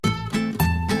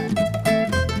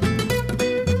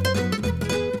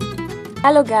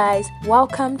Hello guys,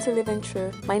 welcome to Living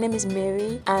Truth. My name is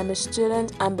Mary. I'm a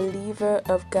student and believer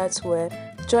of God's Word.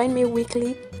 Join me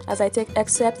weekly as I take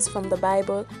excerpts from the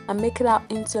Bible and make it out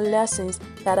into lessons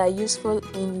that are useful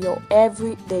in your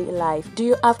everyday life. Do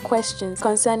you have questions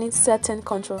concerning certain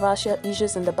controversial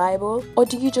issues in the Bible? Or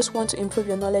do you just want to improve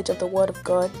your knowledge of the Word of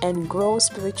God and grow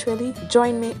spiritually?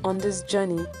 Join me on this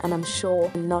journey and I'm sure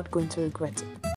you're not going to regret it.